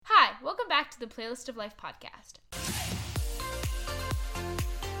back to the Playlist of Life podcast.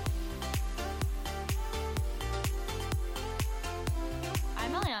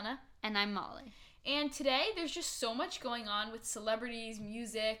 I'm Eliana. And I'm Molly. And today there's just so much going on with celebrities,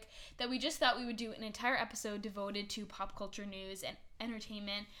 music, that we just thought we would do an entire episode devoted to pop culture news and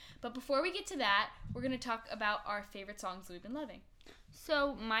entertainment. But before we get to that, we're going to talk about our favorite songs that we've been loving.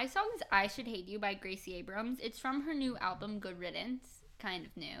 So my song is I Should Hate You by Gracie Abrams. It's from her new album, Good Riddance. Kind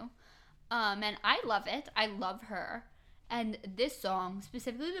of new. And I love it. I love her. And this song,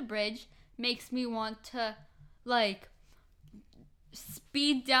 specifically the bridge, makes me want to, like,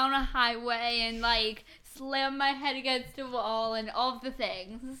 speed down a highway and, like, slam my head against a wall and all of the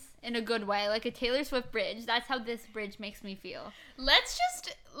things in a good way. Like a Taylor Swift bridge. That's how this bridge makes me feel. Let's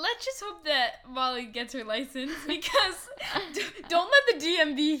just hope that Molly gets her license, because don't let the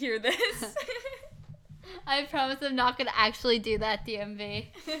DMV hear this. I promise I'm not going to actually do that, DMV.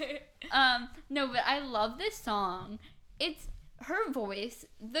 No, but I love this song. It's her voice.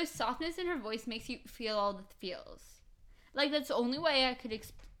 The softness in her voice makes you feel all the feels. Like, that's the only way I could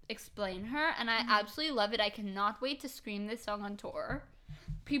explain her, and I absolutely love it. I cannot wait to scream this song on tour.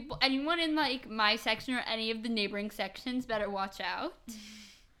 Anyone in, like, my section or any of the neighboring sections better watch out.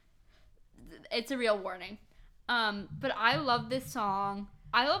 It's a real warning. But I love this song.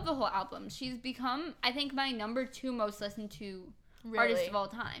 I love the whole album. She's become, I think, my number 2 most listened to artist of all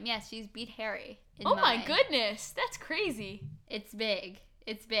time. Yes, she's beat Harry. Oh my goodness, that's crazy. It's big.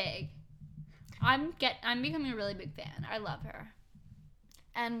 It's big. I'm becoming a really big fan. I love her.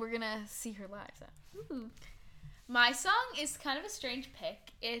 And we're gonna see her live, so. Ooh. My song is kind of a strange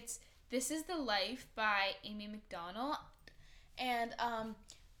pick. It's This Is the Life by Amy McDonald. And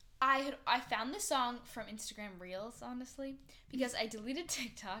I found this song from Instagram Reels, honestly, because I deleted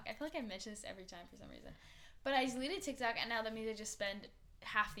TikTok. I feel like I mention this every time for some reason. But I deleted TikTok, and now that means I just spend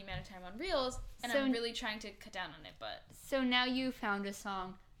half the amount of time on Reels, and I'm really trying to cut down on it. But so now you found a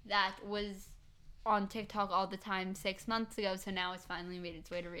song that was on TikTok all the time 6 months ago, so now it's finally made its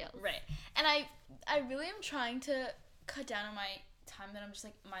way to Reels. Right. And I really am trying to cut down on my time that I'm just,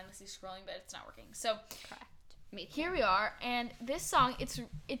 like, mindlessly scrolling, but it's not working. So correct. Here we are, and this song, it's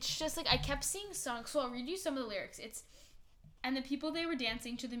just, like, I kept seeing songs, so I'll read you some of the lyrics. It's, and the people, they were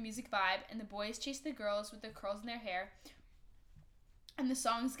dancing to the music vibe, and the boys chased the girls with the curls in their hair, and the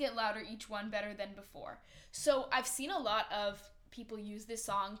songs get louder, each one better than before. So I've seen a lot of people use this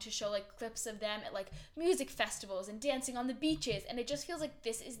song to show, like, clips of them at, like, music festivals and dancing on the beaches, and it just feels like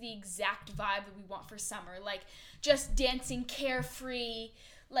this is the exact vibe that we want for summer. Like, just dancing carefree,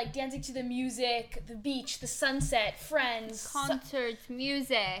 like, dancing to the music, the beach, the sunset, friends. Concerts,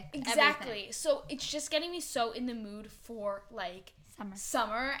 music. Exactly. Everything. So it's just getting me so in the mood for, like,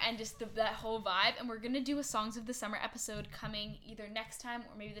 summer and just that whole vibe. And we're going to do a Songs of the Summer episode coming either next time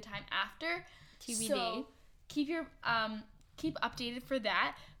or maybe the time after. TBD. So keep updated for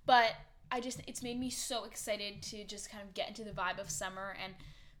that. But it's made me so excited to just kind of get into the vibe of summer. And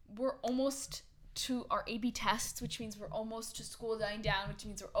we're almost to our AB tests, which means we're almost to school dying down, which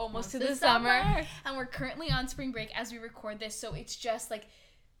means we're almost to the summer. And we're currently on spring break as we record this, so it's just, like,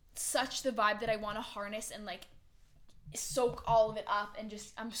 such the vibe that I want to harness and, like, soak all of it up, and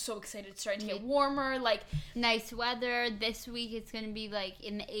just, I'm so excited. It's starting to get warmer, like, nice weather. This week it's going to be, like,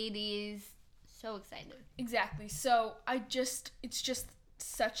 in the 80s. So excited. Exactly. So it's just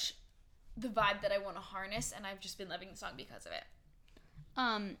such the vibe that I want to harness, and I've just been loving the song because of it.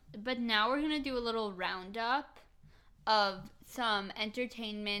 But now we're going to do a little roundup of some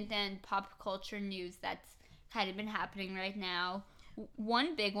entertainment and pop culture news that's kind of been happening right now.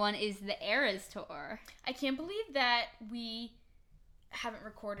 One big one is the Eras Tour. I can't believe that we haven't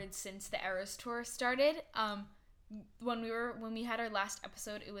recorded since the Eras Tour started. When we had our last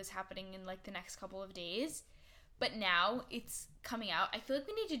episode, it was happening in, like, the next couple of days. But now it's coming out. I feel like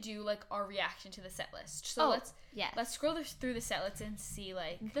we need to do, like, our reaction to the set list. So let's scroll through the set list and see,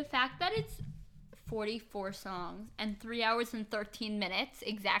 like, the fact that it's 44 songs and 3 hours and 13 minutes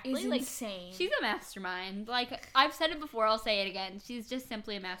exactly is insane. She's a mastermind. Like, I've said it before, I'll say it again. She's just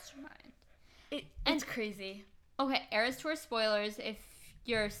simply a mastermind. It's crazy. Okay, Eras Tour spoilers. If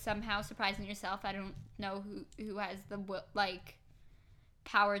you're somehow surprising yourself, I don't know who has the, like,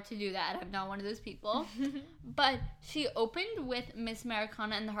 power to do that. I'm not one of those people. But she opened with Miss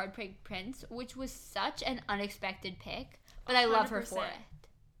Americana and the Heartbreak Prince, which was such an unexpected pick, but I love her for it.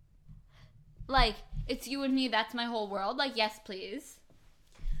 Like, it's you and me, that's my whole world. Like, yes, please.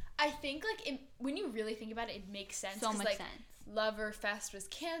 I think, like, when you really think about it, it makes sense. So much like, sense. Loverfest was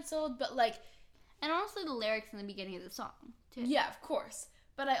canceled, but, like, and honestly, the lyrics in the beginning of the song, too. Yeah, of course.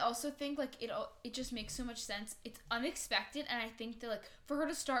 But I also think, like, it just makes so much sense. It's unexpected, and I think that, like, for her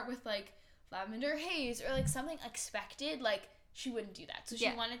to start with, like, Lavender Haze or like something expected, like she wouldn't do that. So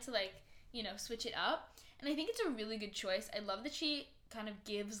she wanted to like, you know, switch it up. And I think it's a really good choice. I love that she kind of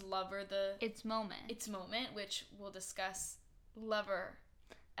gives Lover its moment, which we'll discuss Lover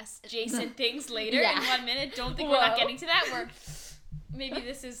adjacent things later in 1 minute. Don't think we're not getting to that. Maybe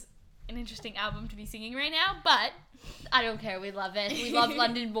this is an interesting album to be singing right now, but I don't care. We love it. We love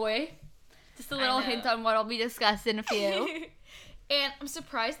London Boy. Just a little hint on what I'll be discussing in a few. And I'm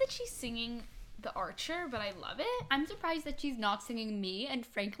surprised that she's singing The Archer, but I love it. I'm surprised that she's not singing Me, and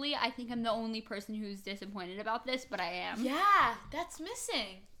frankly, I think I'm the only person who's disappointed about this, but I am. Yeah, that's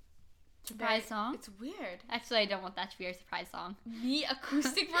missing. Surprise song? It's weird. Actually, I don't want that to be our surprise song. Me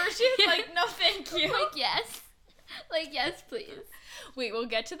acoustic version? Like, no thank you. Like, yes. Like, yes, please. Wait, we'll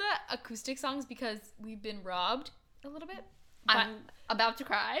get to the acoustic songs because we've been robbed a little bit. I'm about to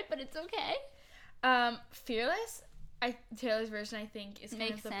cry, but it's okay. Fearless, Taylor's version, I think, is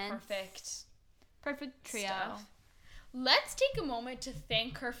kind of the perfect trio. Stuff. Let's take a moment to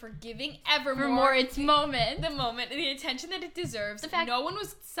thank her for giving Evermore more its moment. The attention that it deserves. No one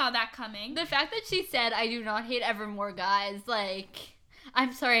saw that coming. The fact that she said, I do not hate Evermore, guys, like,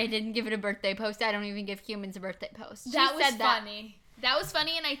 I'm sorry I didn't give it a birthday post. I don't even give humans a birthday post. That was funny. That was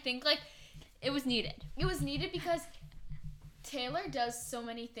funny, and I think, like, it was needed. It was needed because Taylor does so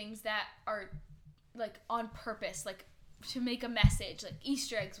many things that are, like, on purpose, like, to make a message, like,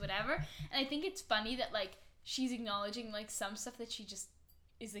 Easter eggs, whatever. And I think it's funny that, like, she's acknowledging, like, some stuff that she just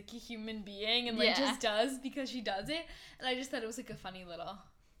is, like, a human being and, like, just does because she does it. And I just thought it was, like, a funny little...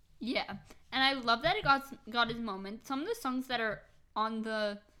 Yeah. And I love that it got his moment. Some of the songs that are on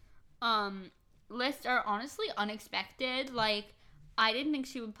the list are honestly unexpected. Like, I didn't think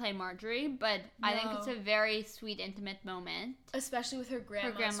she would play Marjorie, but I think it's a very sweet, intimate moment. Especially with her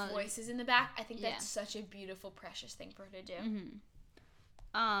grandma's voices in the back. I think that's such a beautiful, precious thing for her to do.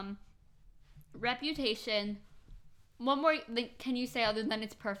 Mm-hmm. Reputation. One more thing can you say other than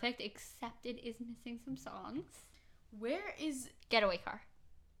it's perfect, except it is missing some songs. Where is... Getaway Car.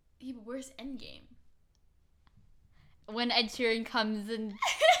 Yeah, but where's Endgame? When Ed Sheeran comes and...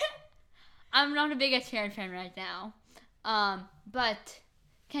 I'm not a big Ed Sheeran fan right now. But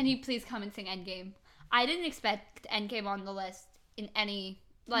can you please come and sing Endgame? I didn't expect Endgame on the list in any,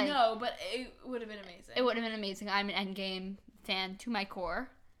 like... No, but it would have been amazing. It would have been amazing. I'm an Endgame fan to my core.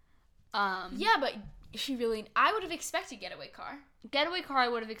 Yeah, but she really... I would have expected Getaway Car. Getaway Car I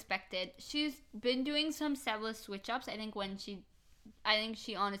would have expected. She's been doing some setlist switch-ups. I think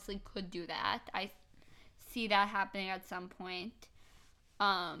she honestly could do that. I see that happening at some point.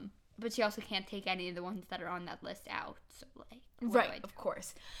 But she also can't take any of the ones that are on that list out. So, like, right, of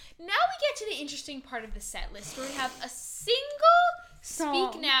course. Now we get to the interesting part of the set list where we have a single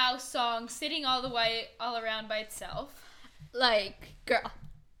Speak Now song sitting all around by itself. Like, girl.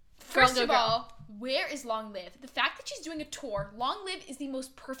 First of all, where is Long Live? The fact that she's doing a tour, Long Live is the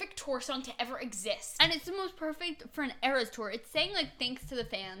most perfect tour song to ever exist. And it's the most perfect for an Eras tour. It's saying, like, thanks to the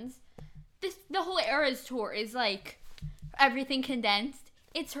fans. The whole Eras tour is, like, everything condensed.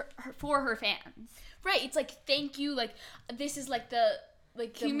 It's for her fans. Right. It's like, thank you. Like, this is like the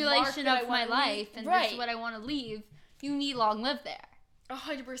accumulation of my life, and this is what I want to leave. You need Long Live there.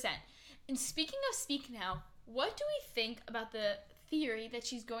 100%. And speaking of Speak Now, what do we think about the theory that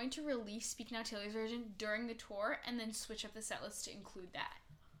she's going to release Speak Now Taylor's version during the tour and then switch up the setlist to include that?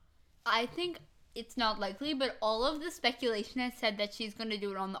 I think it's not likely, but all of the speculation has said that she's going to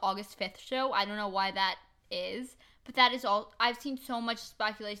do it on the August 5th show. I don't know why that is. But that is all. I've seen so much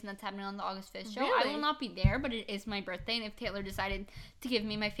speculation that's happening on the August 5th show. Really? I will not be there, but it is my birthday. And if Taylor decided to give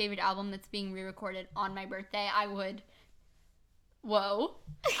me my favorite album that's being re-recorded on my birthday, I would... Whoa.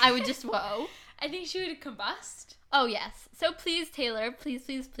 I would just whoa. I think she would combust. Oh, yes. So please, Taylor, please,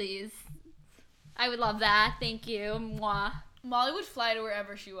 please, please. I would love that. Thank you. Mwah. Molly would fly to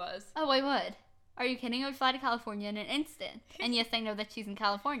wherever she was. Oh, I would. Are you kidding? I would fly to California in an instant. And yes, I know that she's in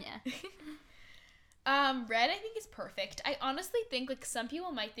California. Red, I think, is perfect. I honestly think, like, some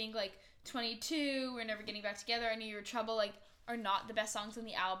people might think, like, 22, We're Never Getting Back Together, I Knew You Were Trouble, like, are not the best songs on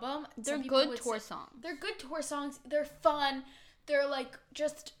the album. They're good tour songs. They're good tour songs. They're fun. They're, like,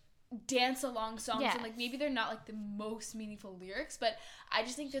 just dance-along songs. Yes. And, like, maybe they're not, like, the most meaningful lyrics, but I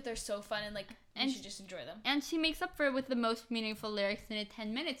just think that they're so fun and, like, you should just enjoy them. And she makes up for it with the most meaningful lyrics in a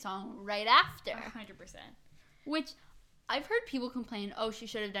 10-minute song right after. 100%. Which... I've heard people complain, oh, she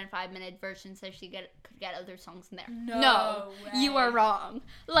should have done 5-minute versions so she could get other songs in there. No, you are wrong.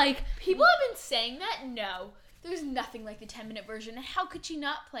 Like, people have been saying that. No, there's nothing like the 10-minute version. How could she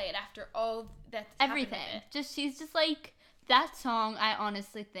not play it after all that? Everything. She's just like, that song, I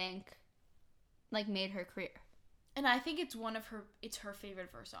honestly think, like, made her career. And I think it's it's her favorite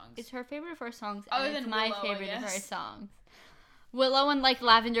of her songs. It's her favorite of her songs. Other and than it's my Willow, I favorite of her guess. songs. Willow and like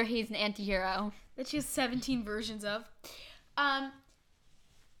Lavender Haze and Antihero. That she has 17 versions of.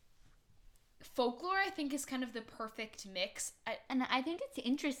 Folklore, I think, is kind of the perfect mix. And I think it's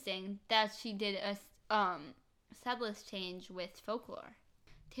interesting that she did a setlist change with Folklore.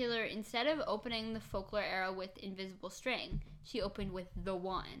 Taylor, instead of opening the Folklore era with Invisible String, she opened with The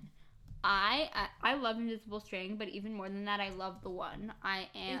One. I love Invisible String, but even more than that, I love The One.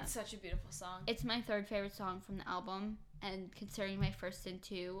 It's such a beautiful song. It's my third favorite song from the album, and considering my first and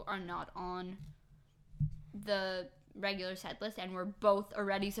two are not on the regular set list, and were both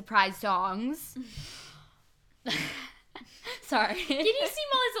already surprise songs. Sorry. Can you see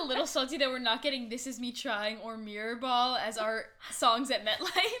Molly's a little salty that we're not getting This Is Me Trying or Mirror Ball as our songs at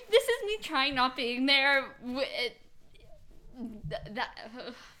MetLife? This is me trying not being there.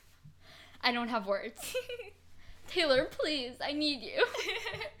 I don't have words. Taylor, please, I need you.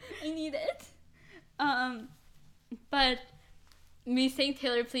 I need it. But me saying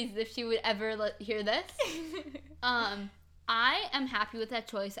Taylor, please, if she would ever hear this, I am happy with that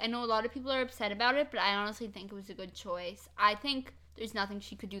choice. I know a lot of people are upset about it, but I honestly think it was a good choice. I think there's nothing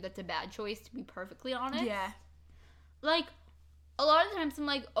she could do that's a bad choice, to be perfectly honest. Yeah. Like, a lot of times I'm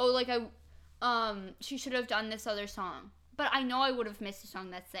like, oh, like, she should have done this other song. But I know I would have missed a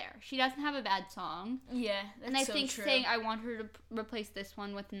song that's there. She doesn't have a bad song. Yeah, that's and I so think true. saying I want her to replace this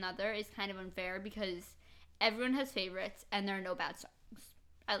one with another is kind of unfair because everyone has favorites and there are no bad songs.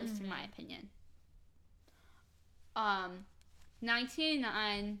 At least in my opinion.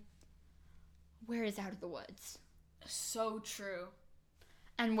 1989, Where is Out of the Woods? So true.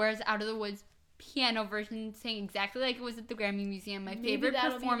 And Where is Out of the Woods piano version, saying exactly like it was at the Grammy Museum. My Maybe favorite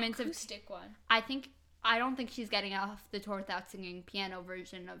that'll performance be an acoustic one. I don't think she's getting off the tour without singing piano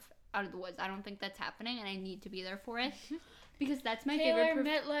version of Out of the Woods. I don't think that's happening, and I need to be there for it because that's my favorite.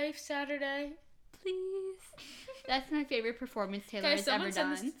 MetLife Saturday. Please. That's my favorite performance Taylor has ever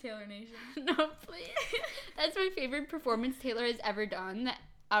Send done. this to Taylor Nation. No, please. That's my favorite performance Taylor has ever done.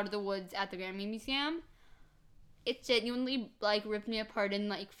 Out of the Woods at the Grammy Museum. It genuinely like ripped me apart in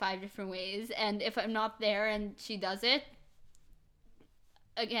like 5 different ways, and if I'm not there and she does it,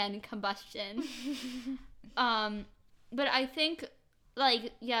 again, combustion. But I think,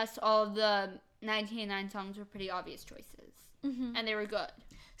 like, yes, all of the 1989 songs were pretty obvious choices. And they were good.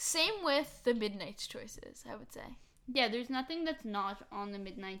 Same with the Midnight's choices, I would say. Yeah, there's nothing that's not on the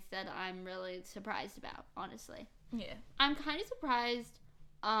Midnights that I'm really surprised about, honestly. Yeah. I'm kind of surprised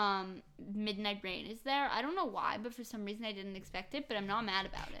Midnight Rain is there. I don't know why, but for some reason I didn't expect it, but I'm not mad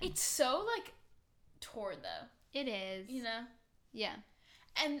about it. It's so, like, tour, though. It is. You know? Yeah.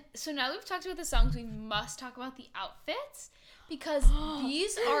 And so now that we've talked about the songs, we must talk about the outfits, because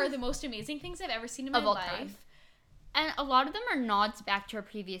these are the most amazing things I've ever seen in my life. Time. And a lot of them are nods back to her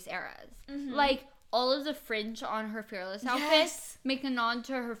previous eras. Like, all of the fringe on her Fearless outfits make a nod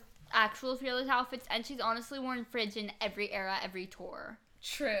to her actual Fearless outfits, and she's honestly worn fringe in every era, every tour.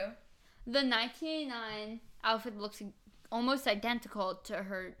 True. The 1989 outfit looks almost identical to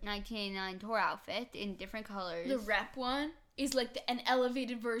her 1989 tour outfit in different colors. The rep one is like an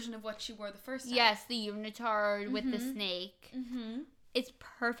elevated version of what she wore the first time. Yes, the unitard with the snake. It's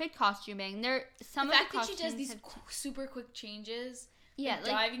perfect costuming. The fact that she does these super quick changes. Yeah,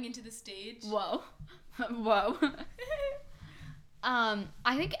 like diving into the stage. Whoa. Whoa.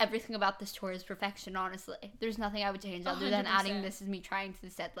 I think everything about this tour is perfection, honestly. There's nothing I would change other than 100%. adding This Is Me Trying to the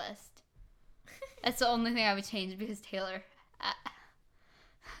set list. That's the only thing I would change because Taylor.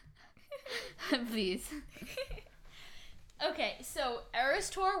 Please. Okay, so Eras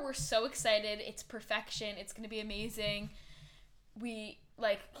Tour, we're so excited. It's perfection. It's going to be amazing. We,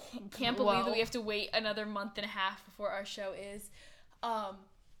 like, can't believe that we have to wait another month and a half before our show is.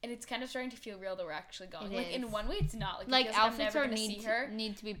 And it's kind of starting to feel real that we're actually going. Like, in one way, it's not. Like it feels outfits I'm never gonna see her.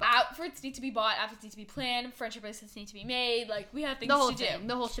 need to be bought. Outfits need to be bought. Outfits need to be planned. Friendship bracelets need to be made. Like, we have things to do.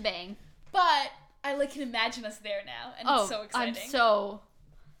 The whole shebang. But I, like, can imagine us there now. And it's so exciting. I'm so...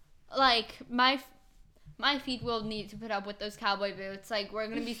 Like, my feet will need to put up with those cowboy boots. Like, we're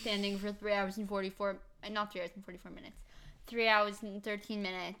going to be standing for 3 hours and 44... Not 3 hours and 44 minutes. 3 hours and 13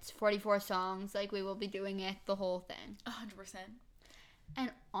 minutes, 44 songs. Like, we will be doing it, the whole thing. 100%.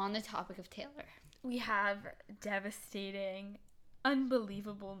 And on the topic of Taylor, we have devastating,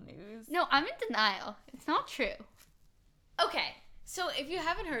 unbelievable news. No, I'm in denial. It's not true. Okay, so if you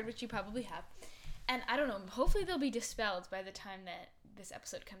haven't heard, which you probably have, and I don't know, hopefully they'll be dispelled by the time that this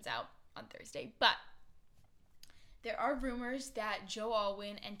episode comes out on Thursday, but there are rumors that Joe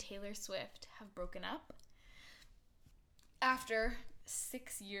Alwyn and Taylor Swift have broken up after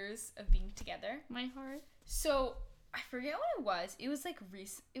 6 years of being together. My heart. So I forget what it was. It was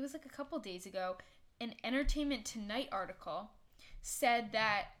like a couple days ago. An Entertainment Tonight article said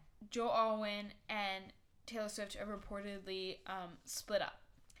that Joe Alwyn and Taylor Swift are reportedly split up.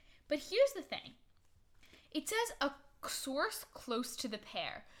 But here's the thing. It says a source close to the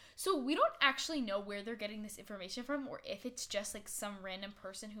pair. So we don't actually know where they're getting this information from, or if it's just like some random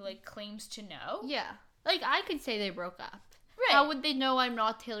person who like claims to know. Yeah. Like, I could say they broke up. Right. How would they know I'm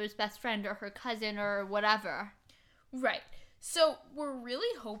not Taylor's best friend or her cousin or whatever? Right. So we're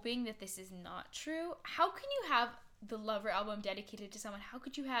really hoping that this is not true. How can you have the Lover album dedicated to someone? How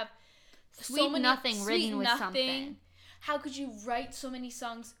could you have Sweet Nothing written with something? How could you write so many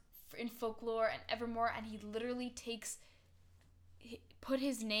songs in Folklore and Evermore, and he literally put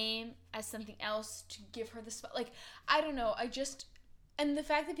his name as something else to give her the spot? Like, I don't know. And the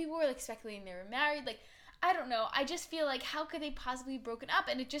fact that people were like speculating they were married, like, I don't know. I just feel like, how could they possibly be broken up?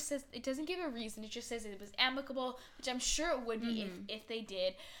 And it just says, it doesn't give a reason. It just says it was amicable, which I'm sure it would be if they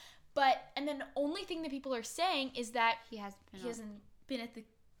did. But, and then the only thing that people are saying is that he hasn't been at the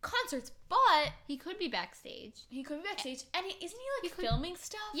concerts, but he could be backstage. And isn't he filming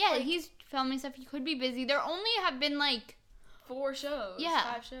stuff? Yeah, he's filming stuff. He could be busy. There only have been like 4 shows.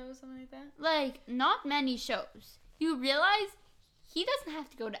 Yeah. 5 shows, something like that. Like, not many shows. You realize he doesn't have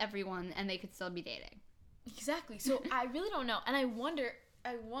to go to everyone and they could still be dating. Exactly. So I really don't know. And I wonder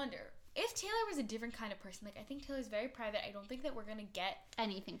if Taylor was a different kind of person. Like, I think Taylor's very private. I don't think that we're going to get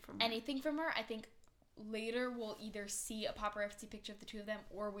anything from her. I think later we'll either see a paparazzi picture of the two of them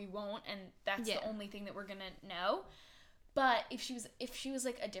or we won't, and that's the only thing that we're going to know. But if she was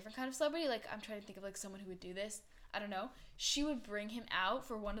like a different kind of celebrity, like, I'm trying to think of like someone who would do this. I don't know. She would bring him out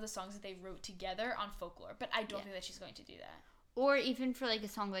for one of the songs that they wrote together on Folklore. But I don't think that she's going to do that. Or even for like a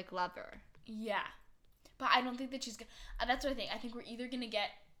song like Lover. Yeah. But I don't think that she's going to... That's what I think. I think we're either going to get,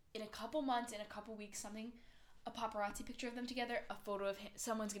 in a couple months, in a couple weeks, a paparazzi picture of them together, a photo of him,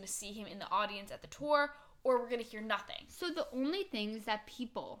 someone's going to see him in the audience at the tour, or we're going to hear nothing. So the only thing is that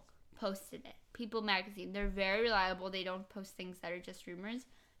People posted it. People magazine. They're very reliable. They don't post things that are just rumors.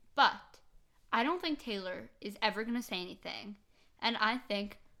 But I don't think Taylor is ever going to say anything. And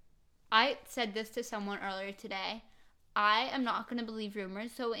I said this to someone earlier today, I am not going to believe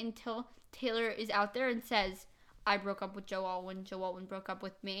rumors. So until Taylor is out there and says, I broke up with Joe Alwyn broke up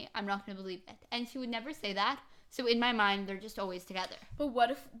with me, I'm not going to believe it. And she would never say that. So in my mind, they're just always together.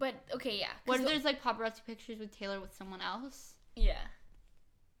 But okay, yeah. What if there's like paparazzi pictures with Taylor with someone else? Yeah.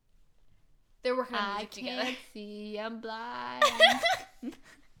 They're working on music together. I can't see, I'm blind.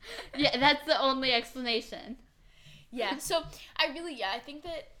 Yeah, that's the only explanation. Yeah, so I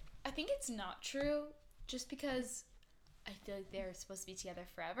think it's not true just because I feel like they're supposed to be together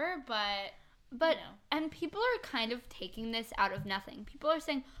forever, but and people are kind of taking this out of nothing. People are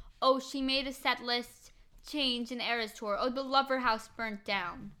saying, oh, she made a set list change in Eras Tour. Oh, the Lover House burnt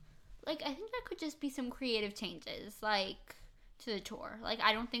down. Like, I think that could just be some creative changes, like, to the tour. Like,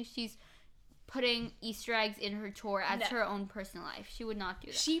 I don't think she's putting Easter eggs in her tour as her own personal life. She would not do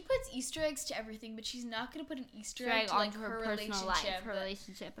that. She puts Easter eggs to everything, but she's not going to put an Easter egg to, like, her personal life, her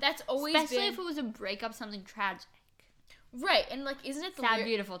relationship. That's always especially if it was a breakup, something tragic. Right, and, like, isn't it the sad,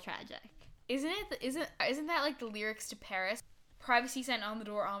 beautiful, tragic. Isn't that like the lyrics to Paris? Privacy sign on the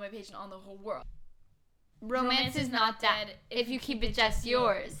door, on my page, and on the whole world. Romance is not dead if you keep it just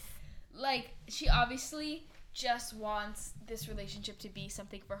yours. Like, she obviously just wants this relationship to be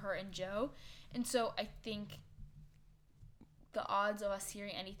something for her and Joe. And so I think the odds of us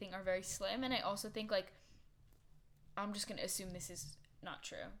hearing anything are very slim. And I also think, like, I'm just going to assume this is not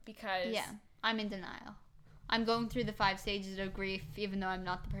true because... Yeah, I'm in denial. I'm going through the 5 stages of grief, even though I'm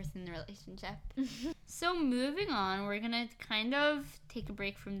not the person in the relationship. So moving on, we're going to kind of take a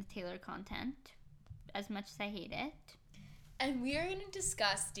break from the Taylor content, as much as I hate it. And we are going to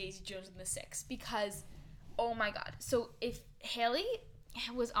discuss Daisy Jones and the Six because, oh my god. So if Haley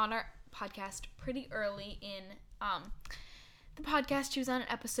was on our podcast pretty early in the podcast, she was on an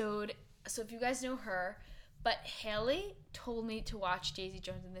episode, so if you guys know her, but Haley told me to watch Daisy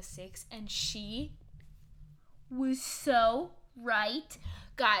Jones and the Six, and she... was so right.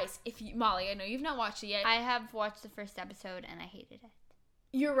 Guys, Molly, I know you've not watched it yet. I have watched the first episode and I hated it.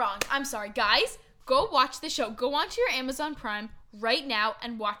 You're wrong. I'm sorry. Guys, go watch the show. Go onto your Amazon Prime right now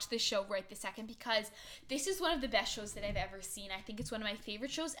and watch this show right this second because this is one of the best shows that I've ever seen. I think it's one of my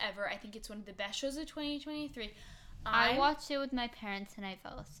favorite shows ever. I think it's one of the best shows of 2023. I watched it with my parents and I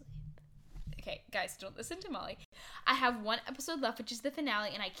fell asleep. Okay, guys, don't listen to Molly. I have 1 episode left, which is the finale,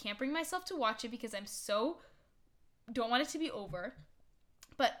 and I can't bring myself to watch it because I'm so... don't want it to be over.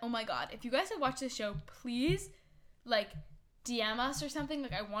 But oh my god, if you guys have watched this show, please like DM us or something.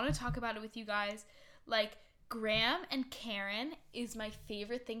 Like, I want to talk about it with you guys. Like, Graham and Karen is my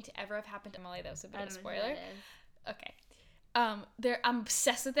favorite thing to ever have happened to Emily. That was a bit of a spoiler. Okay. I'm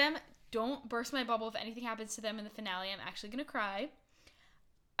obsessed with them. Don't burst my bubble if anything happens to them in the finale. I'm actually gonna cry.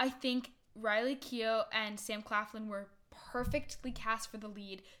 I think Riley Keough and Sam Claflin were perfectly cast for the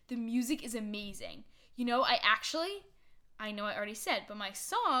lead. The music is amazing. You know, I know I already said, but my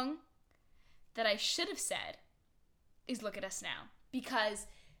song that I should have said is Look at Us Now. Because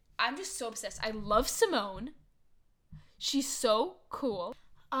I'm just so obsessed. I love Simone. She's so cool.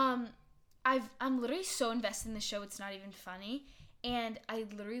 I'm literally so invested in the show, it's not even funny. And I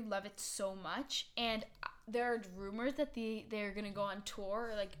literally love it so much. And there are rumors that they're going to go on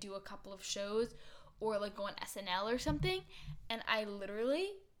tour or, like, do a couple of shows or, like, go on SNL or something. And I literally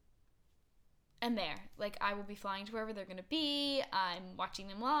am there. Like, I will be flying to wherever they're going to be. I'm watching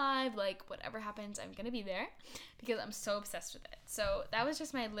them live. Like, whatever happens, I'm going to be there because I'm so obsessed with it. So that was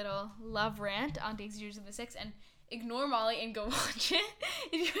just my little love rant on Daisy Dukes of the Six. And ignore Molly and go watch it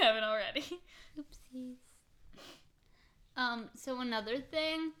if you haven't already. Oopsies. So another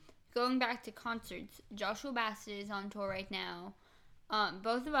thing, going back to concerts, Joshua Bassett is on tour right now.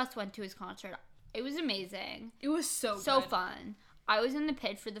 Both of us went to his concert. It was amazing. It was so fun. I was in the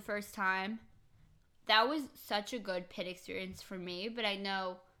pit for the first time. That was such a good pit experience for me, but I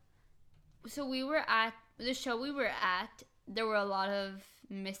know, so we were at, the show we were at, there were a lot of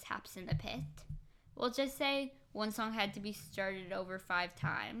mishaps in the pit. We'll just say one song had to be started over 5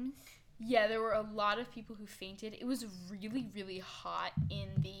 times. Yeah, there were a lot of people who fainted. It was really, really hot in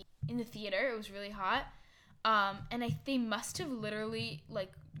the theater. It was really hot. And they must have literally,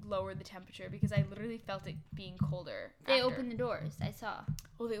 like, lowered the temperature because I literally felt it being colder. They opened the doors, I saw.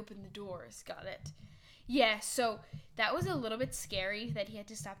 Oh, they opened the doors. Got it. Yeah, so that was a little bit scary that he had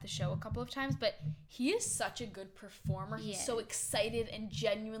to stop the show a couple of times, but he is such a good performer. Yeah. He's so excited and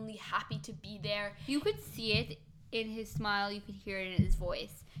genuinely happy to be there. You could see it in his smile. You could hear it in his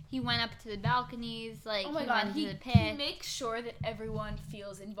voice. He went up to the balconies, like, oh my he God, went to the pit. He makes sure that everyone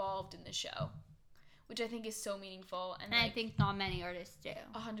feels involved in the show, which I think is so meaningful. And I think not many artists do.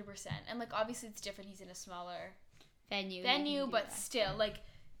 100%. And, like, obviously it's different. He's in a smaller venue, but still, like,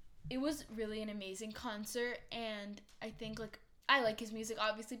 it was really an amazing concert. And I think, like, I like his music,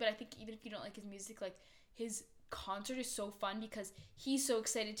 obviously, but I think even if you don't like his music, like, his concert is so fun because he's so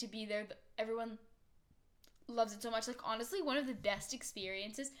excited to be there. Everyone loves it so much. Like, honestly, one of the best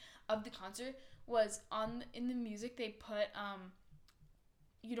experiences of the concert was in the music they put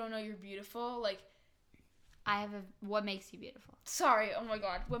You Don't Know You're Beautiful. Like, I have What Makes You Beautiful. Sorry, oh my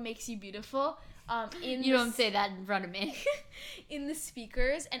God, What Makes You Beautiful. You don't say that in front of me. In the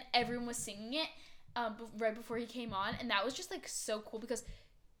speakers, and everyone was singing it right before he came on, and that was just, like, so cool because,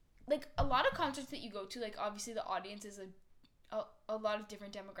 like, a lot of concerts that you go to, like, obviously the audience is a lot of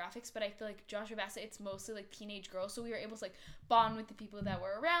different demographics, but I feel like Joshua Bassett, it's mostly, like, teenage girls, so we were able to, like, bond with the people that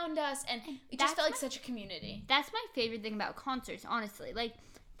were around us, and it just felt like such a community. That's my favorite thing about concerts, honestly. Like,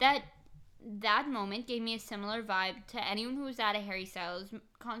 that moment gave me a similar vibe to anyone who was at a Harry Styles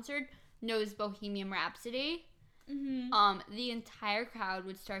concert knows Bohemian Rhapsody. Mm-hmm. The entire crowd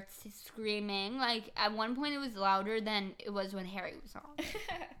would start screaming. Like, at one point it was louder than it was when Harry was on.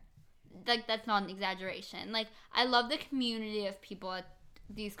 Like, that's not an exaggeration. Like, I love the community of people at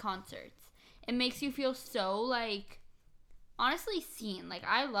these concerts. It makes you feel so, like, honestly seen. Like,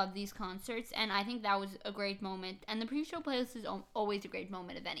 I love these concerts, and I think that was a great moment. And the pre-show playlist is always a great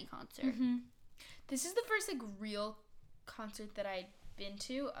moment of any concert. Mm-hmm. This is the first, like, real concert that I'd been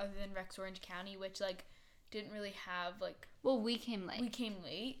to other than Rex Orange County, which, like, didn't really have, like... Well, we came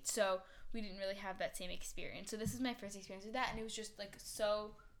late, so we didn't really have that same experience. So this is my first experience with that, and it was just, like,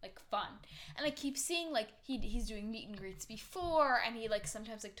 so, like, fun. And I keep seeing, like, he's doing meet and greets before, and he, like,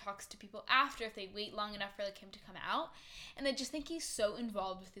 sometimes, like, talks to people after if they wait long enough for, like, him to come out. And I just think he's so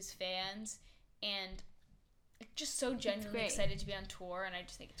involved with his fans, and just so genuinely excited to be on tour, and I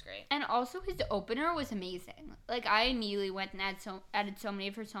just think it's great. And also his opener was amazing. Like, I immediately went and added so many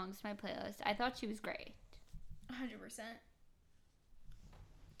of her songs to my playlist. I thought she was great. 100%.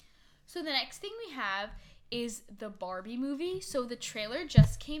 So the next thing we have is the Barbie movie. So the trailer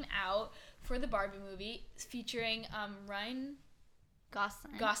just came out for the Barbie movie featuring Ryan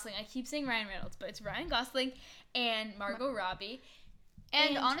Gosling. I keep saying Ryan Reynolds, but it's Ryan Gosling and Margot Robbie.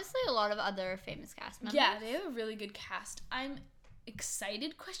 And honestly, a lot of other famous cast members. Yeah, they have a really good cast. I'm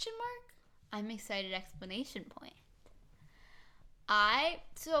excited, ? I'm excited, !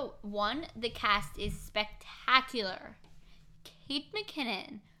 The cast is spectacular. Kate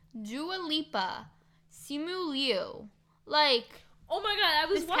McKinnon, Dua Lipa, Simu Liu. Like, oh my God, I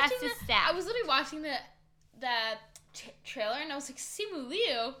was literally watching the trailer, and I was like, Simu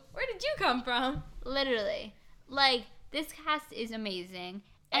Liu, where did you come from? Literally. Like, this cast is amazing.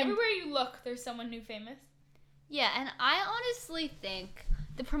 And Everywhere you look, there's someone new famous. yeah, and I honestly think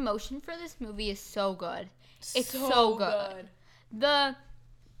the promotion for this movie is so good. It's so good. The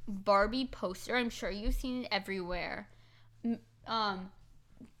Barbie poster, I'm sure you've seen it everywhere,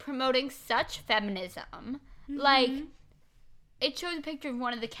 promoting such feminism. Mm-hmm. Like, it shows a picture of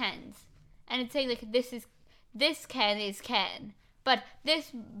one of the Kens, and it's saying, like, this Ken is Ken, but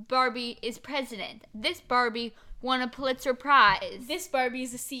this Barbie is president. This Barbie won a Pulitzer Prize. This Barbie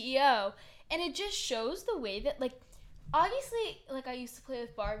is the CEO. And it just shows the way that, like, obviously, like, I used to play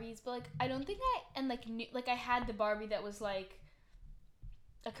with Barbies, but, like, I don't think I had the Barbie that was, like,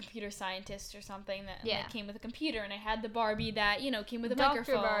 a computer scientist or something that came with a computer, and I had the Barbie that, came with a Dr.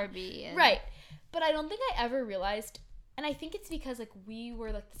 microphone. Barbie. Right. But I don't think I ever realized, and I think it's because, like, we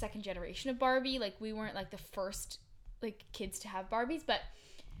were, like, the second generation of Barbie. Like, we weren't, like, the first, like, kids to have Barbies, but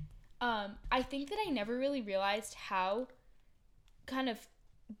I think that I never really realized how kind of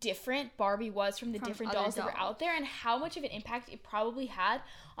different Barbie was from different dolls that were out there, and how much of an impact it probably had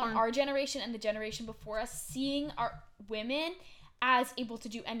on our generation and the generation before us, seeing our women as able to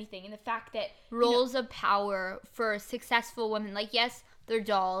do anything, and the fact that roles of power for successful women, like, yes, they're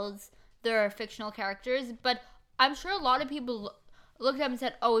dolls, they're fictional characters, but I'm sure a lot of people looked up and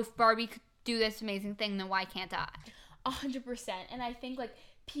said, oh, if Barbie could do this amazing thing, then why can't I? 100%. And I think, like,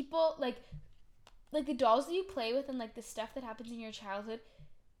 people, like the dolls that you play with and, like, the stuff that happens in your childhood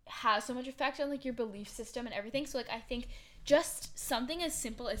has so much effect on, like, your belief system and everything. So, like, I think just something as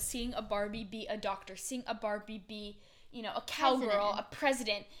simple as seeing a Barbie be a doctor, seeing a Barbie be, a cowgirl, a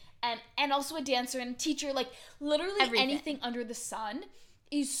president, and also a dancer and a teacher, like, literally anything under the sun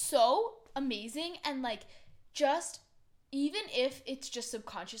is so amazing. And, like, just, even if it's just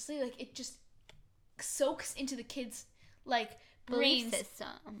subconsciously, like, it just soaks into the kids, like, brains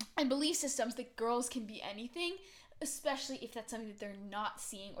and belief systems that girls can be anything, especially if that's something that they're not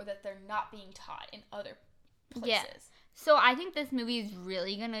seeing or that they're not being taught in other places. Yeah. So I think this movie is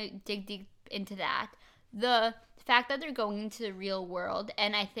really gonna dig deep into that. The fact that they're going into the real world,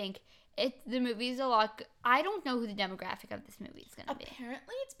 and I think the movie's a lot. I don't know who the demographic of this movie is gonna be.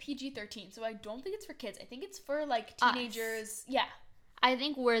 Apparently, it's PG-13, so I don't think it's for kids. I think it's for, like, teenagers. Us. Yeah. I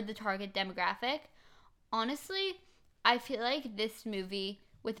think we're the target demographic. Honestly, I feel like this movie,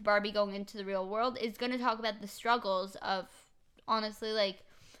 with Barbie going into the real world, is going to talk about the struggles of, honestly, like,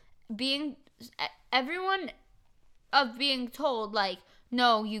 being told, like,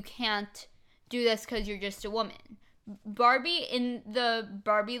 no, you can't do this because you're just a woman. Barbie in the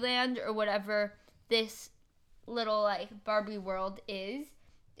Barbie land, or whatever this little, like, Barbie world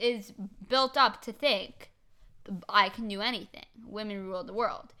is built up to think, I can do anything. Women rule the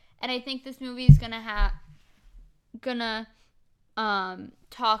world. And I think this movie is gonna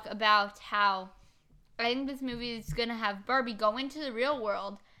talk about how, I think this movie is gonna have Barbie go into the real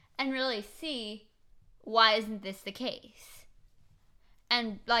world and really see, why isn't this the case?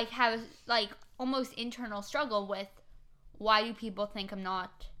 And, like, have, like, almost internal struggle with, why do people think I'm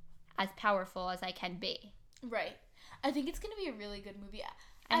not as powerful as I can be? Right. I think it's gonna be a really good movie.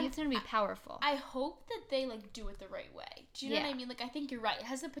 I think it's going to be powerful. I hope that they, like, do it the right way. Do you know what I mean? Like, I think you're right. It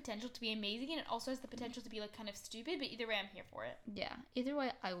has the potential to be amazing, and it also has the potential to be, like, kind of stupid, but either way, I'm here for it. Yeah. Either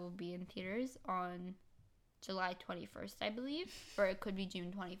way, I will be in theaters on July 21st, I believe. Or it could be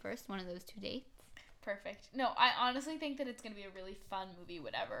June 21st, one of those two dates. Perfect. No, I honestly think that it's going to be a really fun movie,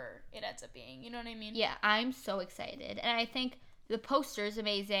 whatever it ends up being. You know what I mean? Yeah, I'm so excited. And I think the poster is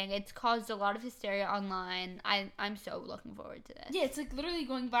amazing. It's caused a lot of hysteria online. I'm so looking forward to this. Yeah, it's, like, literally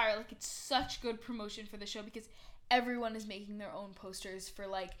going viral. Like, it's such good promotion for the show because everyone is making their own posters for,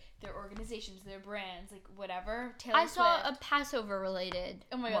 like, their organizations, their brands, like, whatever. I saw a Passover related.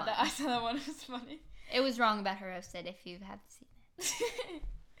 Oh my god, I saw that one. It was funny. It was wrong about her roasted. If you have seen it,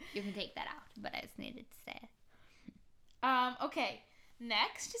 you can take that out. But I just needed to say it. Okay.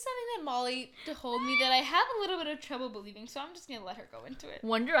 Next is something that Molly told me that I have a little bit of trouble believing, so I'm just going to let her go into it.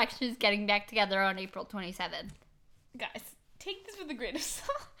 One Direction is getting back together on April 27th. Guys, take this with a grain of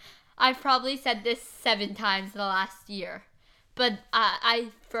salt. I've probably said this 7 times in the last year, but I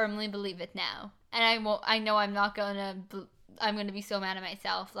firmly believe it now. And I know I'm going to be so mad at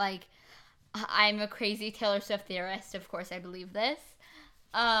myself. Like, I'm a crazy Taylor Swift theorist. Of course I believe this.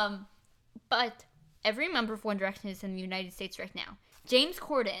 But every member of One Direction is in the United States right now. James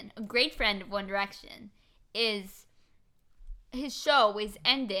Corden, a great friend of One Direction, his show is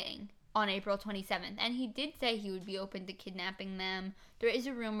ending on April 27th, and he did say he would be open to kidnapping them. There is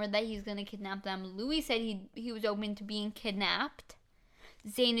a rumor that he's going to kidnap them. Louis said he was open to being kidnapped.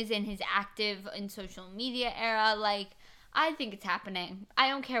 Zayn is in his active and social media era. Like, I think it's happening. I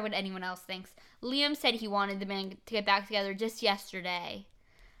don't care what anyone else thinks. Liam said he wanted the band to get back together just yesterday.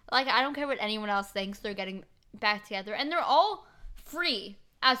 Like, I don't care what anyone else thinks. They're getting back together. And they're all free,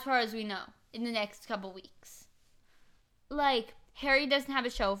 as far as we know, in the next couple weeks. Like, Harry doesn't have a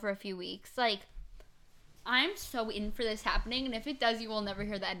show for a few weeks. Like, I'm so in for this happening. And if it does, you will never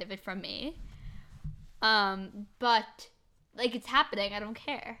hear the end of it from me. But, like, it's happening. I don't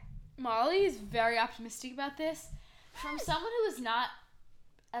care. Molly is very optimistic about this. From someone who is not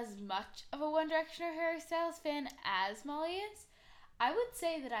as much of a One Direction or Harry Styles fan as Molly is, I would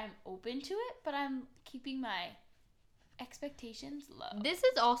say that I'm open to it, but I'm keeping my expectations low. This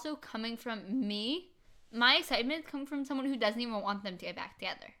is also coming from me. My excitement comes from someone who doesn't even want them to get back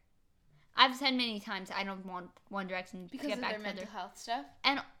together. I've said many times I don't want One Direction to get back together. Because of their mental health stuff?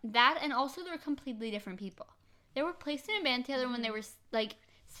 And also they're completely different people. They were placed in a band together when they were like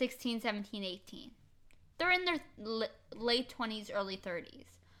 16, 17, 18. They're in their late 20s, early 30s.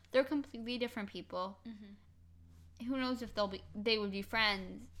 They're completely different people. Mm-hmm. Who knows if they would be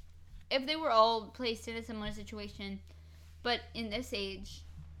friends if they were all placed in a similar situation. But in this age,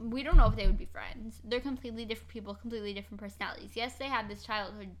 we don't know if they would be friends. They're completely different people, completely different personalities. Yes, they had this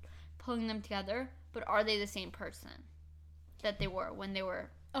childhood pulling them together, but are they the same person that they were when they were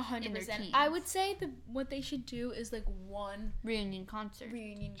 100%? In their teens? I would say that what they should do is like one reunion concert,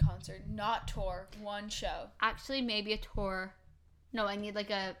 not tour, one show. Actually, maybe a tour. No, I need like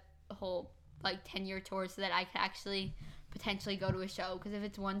a whole 10-year tour so that I could actually potentially go to a show. Because if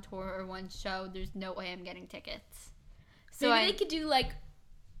it's one tour or one show, there's no way I'm getting tickets. So maybe they could do like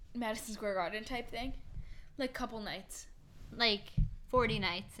Madison Square Garden type thing, like couple nights, like 40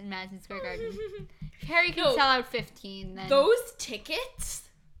 nights in Madison Square Garden. Harry can sell out 15. Then those tickets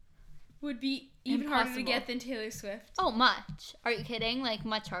would be even harder to get than Taylor Swift. Oh, much. Are you kidding? Like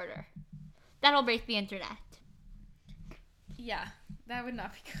much harder. That'll break the internet. Yeah, that would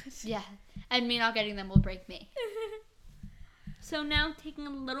not be good. Yeah. And me not getting them will break me. So now taking a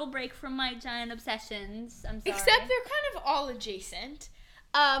little break from my giant obsessions. I'm sorry. Except they're kind of all adjacent.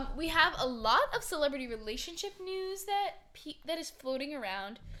 We have a lot of celebrity relationship news that is floating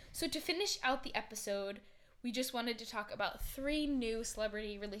around. So to finish out the episode, we just wanted to talk about 3 new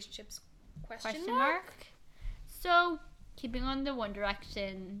celebrity relationships. Question mark? So, keeping on the One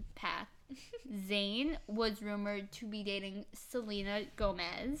Direction path, Zayn was rumored to be dating Selena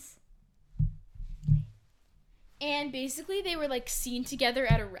Gomez. And basically they were like seen together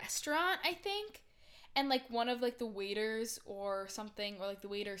at a restaurant, I think. And like one of like the waiters or something, or like the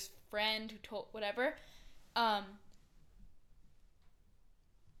waiter's friend who told whatever,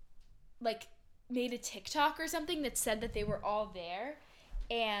 like made a TikTok or something that said that they were all there.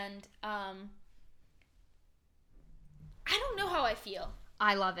 And I don't know how I feel.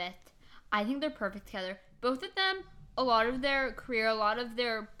 I love it. I think they're perfect together. Both of them, a lot of their career, a lot of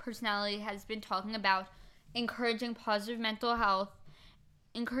their personality has been talking about encouraging positive mental health,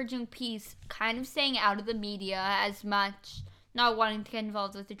 encouraging peace, kind of staying out of the media as much, not wanting to get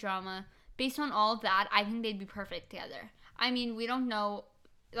involved with the drama. Based on all of that, I think they'd be perfect together. I mean, we don't know,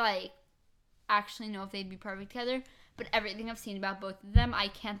 actually know if they'd be perfect together, but everything I've seen about both of them, I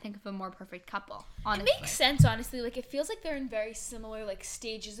can't think of a more perfect couple, honestly. It makes sense, honestly. Like, it feels like they're in very similar,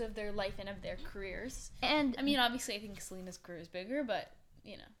 stages of their life and of their careers. And, I mean, obviously, I think Selena's career is bigger, but,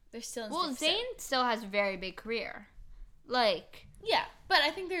 they're still in Zayn still has a very big career. Yeah, but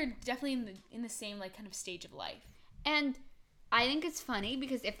I think they're definitely in the same, kind of stage of life. And I think it's funny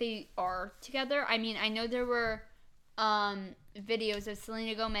because if they are together, I mean, I know there were videos of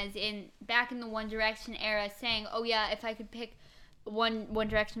Selena Gomez back in the One Direction era saying, oh yeah, if I could pick one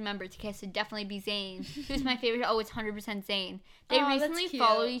Direction member to kiss, it'd definitely be Zayn. Who's my favorite? Oh, it's 100% Zayn. They recently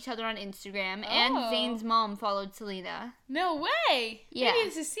followed each other on Instagram, and Zayn's mom followed Selena. No way! Yeah. Maybe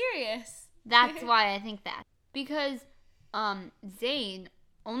this is serious. That's why I think that. Because Zayn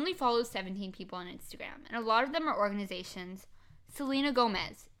only follows 17 people on Instagram, and a lot of them are organizations. Selena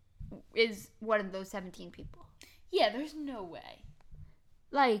Gomez is one of those 17 people. Yeah, there's no way.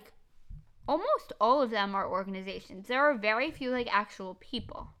 Almost all of them are organizations. There are very few, actual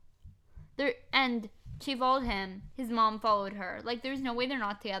people. And she followed him. His mom followed her. There's no way they're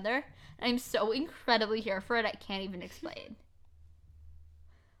not together. And I'm so incredibly here for it, I can't even explain.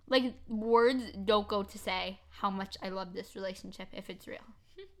 Words don't go to say how much I love this relationship if it's real.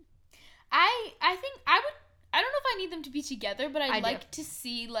 I think I don't know if I need them to be together, but I'd like to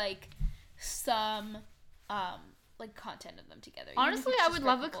see, some... content of them together. Honestly, I would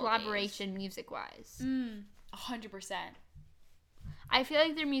love a collaboration music-wise. 100%. I feel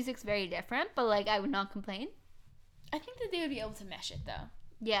like their music's very different, but, I would not complain. I think that they would be able to mesh it, though.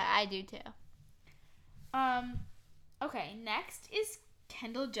 Yeah, I do, too. Okay, next is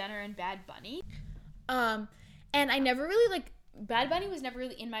Kendall Jenner and Bad Bunny. And I never really, like, Bad Bunny was never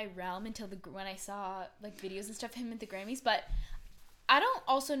really in my realm until when I saw, like, videos and stuff of him at the Grammys. But I don't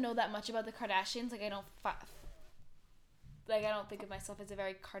also know that much about the Kardashians. Like, I don't think of myself as a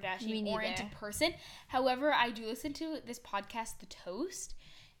very Kardashian-oriented person. However, I do listen to this podcast, The Toast,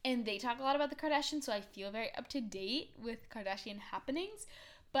 and they talk a lot about the Kardashians, so I feel very up to date with Kardashian happenings.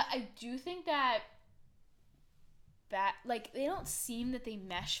 But I do think that, like, they don't seem that they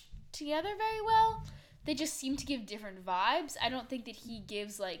mesh together very well. They just seem to give different vibes. I don't think that he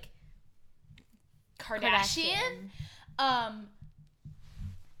gives, like, Kardashian.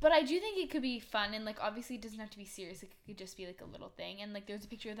 But I do think it could be fun, and, like, obviously it doesn't have to be serious. Like, it could just be, like, a little thing. And, like, there's a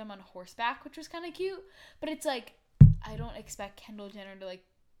picture of them on horseback, which was kind of cute. But it's, like, I don't expect Kendall Jenner to, like,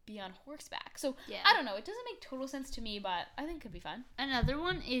 be on horseback. So, yeah. I don't know. It doesn't make total sense to me, but I think it could be fun. Another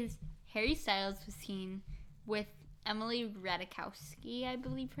one is Harry Styles was seen with Emily Ratajkowski, I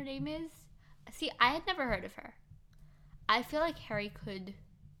believe her name is. See, I had never heard of her. I feel like Harry could...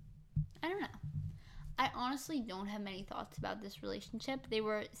 I don't know. I honestly don't have many thoughts about this relationship. They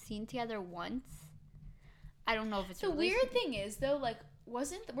were seen together once. I don't know if it's the weird thing is, though, like,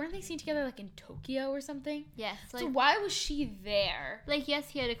 weren't they seen together, like, in Tokyo or something? Yes. Like, so why was she there? Like, yes,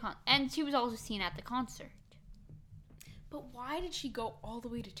 he had and she was also seen at the concert. But why did she go all the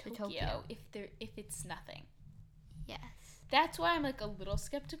way to Tokyo. if it's nothing? Yes. That's why I'm, like, a little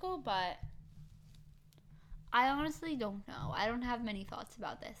skeptical, but... I honestly don't know. I don't have many thoughts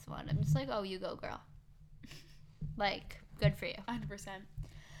about this one. I'm just like, oh, you go, girl. Like, good for you. 100%.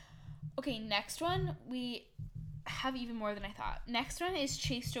 Okay, next one. We have even more than I thought. Next one is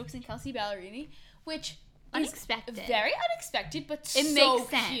Chase Stokes and Kelsey Ballerini, which unexpected. Is very unexpected, but it so makes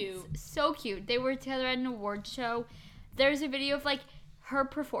sense. Cute. So cute. They were together at an award show. There's a video of, like, her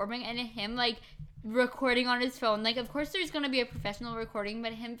performing and him, like, recording on his phone. Like, of course there's going to be a professional recording,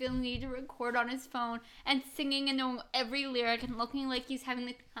 but him feeling the need to record on his phone and singing and knowing every lyric and looking like he's having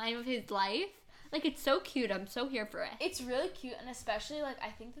the time of his life. Like, it's so cute. I'm so here for it. It's really cute, and especially, like, I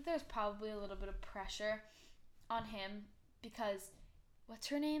think that there's probably a little bit of pressure on him because, what's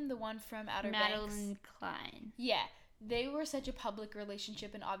her name? The one from Outer Banks? Madeline Klein. Yeah. They were such a public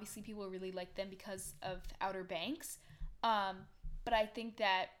relationship, and obviously people really liked them because of Outer Banks. But I think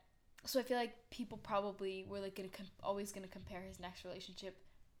that, so I feel like people probably were, like, always going to compare his next relationship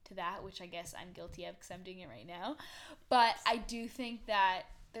to that, which I guess I'm guilty of because I'm doing it right now. But I do think that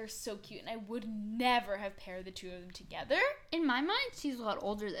they're so cute, and I would never have paired the two of them together. In my mind, she's a lot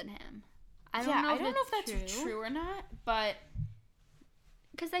older than him. I don't know if that's true or not, but...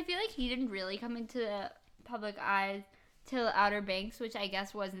 Because I feel like he didn't really come into the public eye till Outer Banks, which I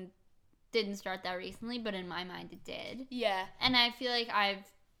guess didn't start that recently, but in my mind it did. Yeah. And I feel like I've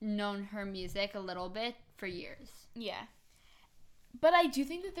known her music a little bit for years. Yeah. But I do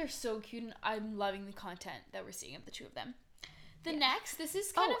think that they're so cute, and I'm loving the content that we're seeing of the two of them. Next, this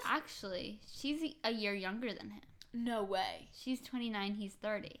is kind of... Oh, actually, she's a year younger than him. No way. She's 29, he's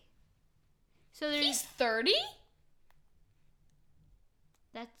 30. So he's 30?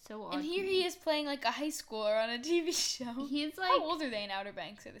 That's so odd. And here he is playing, like, a high schooler on a TV show. He's like... How old are they in Outer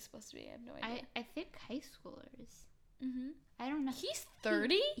Banks? Are they supposed to be? I have no idea. I think high schoolers. Mm-hmm. I don't know. He's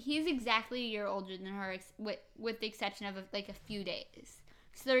 30? He's exactly a year older than her, with the exception of, like, a few days.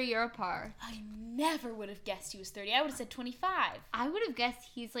 So they're a year apart. I never would have guessed he was 30. I would have said 25. I would have guessed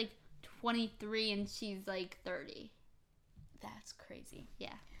he's, like, 23 and she's, like, 30. That's crazy.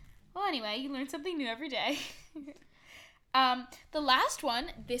 Yeah. Well, anyway, you learn something new every day. The last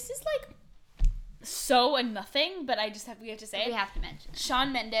one, this is, like, so a nothing, but we have to say it. We have to mention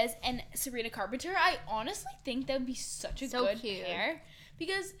Shawn Mendes and Sabrina Carpenter. I honestly think that would be such a good pair.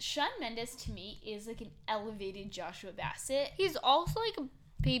 Because Shawn Mendes, to me, is, like, an elevated Joshua Bassett. He's also, like, a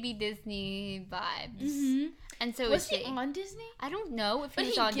baby Disney vibes. Mm-hmm. And so was he on Disney? I don't know if he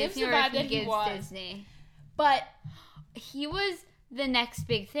was on Disney or if he gives Disney. But he was the next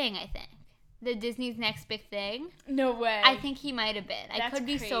big thing, I think. The Disney's next big thing. No way. I think he might have been. I could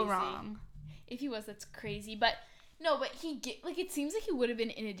be so wrong. If he was, that's crazy. But no, but it seems like he would have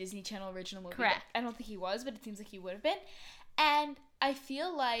been in a Disney Channel original movie. Correct. I don't think he was, but it seems like he would have been. And I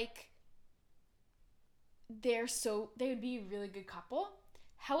feel like they would be a really good couple.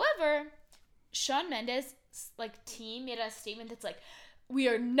 However, Shawn Mendes' like team made a statement that's like, we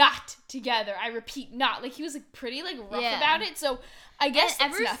are not together. I repeat, not. Like, he was like pretty like rough about it. So I guess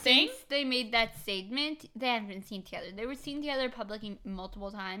and ever nothing. Since they made that statement, they haven't been seen together. They were seen together publicly multiple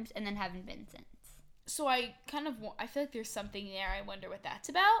times and then haven't been since. So I feel like there's something there. I wonder what that's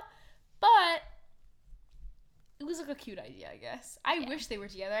about. But it was like a cute idea, I guess. I wish they were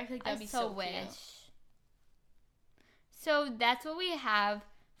together. I feel like that'd be so cute. So that's what we have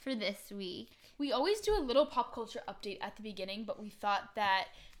for this week. We always do a little pop culture update at the beginning, but we thought that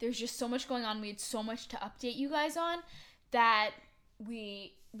there's just so much going on. We had so much to update you guys on that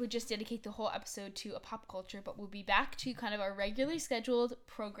we would just dedicate the whole episode to a pop culture, but we'll be back to kind of our regularly scheduled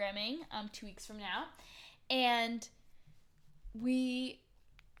programming 2 weeks from now. And we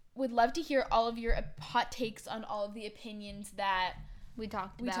would love to hear all of your hot takes on all of the opinions that we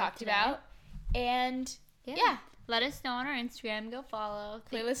talked about. And yeah. Let us know on our Instagram. Go follow.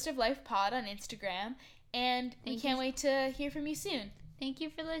 Playlist of Life Pod on Instagram. And we can't wait to hear from you soon. Thank you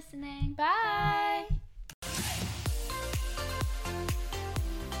for listening. Bye.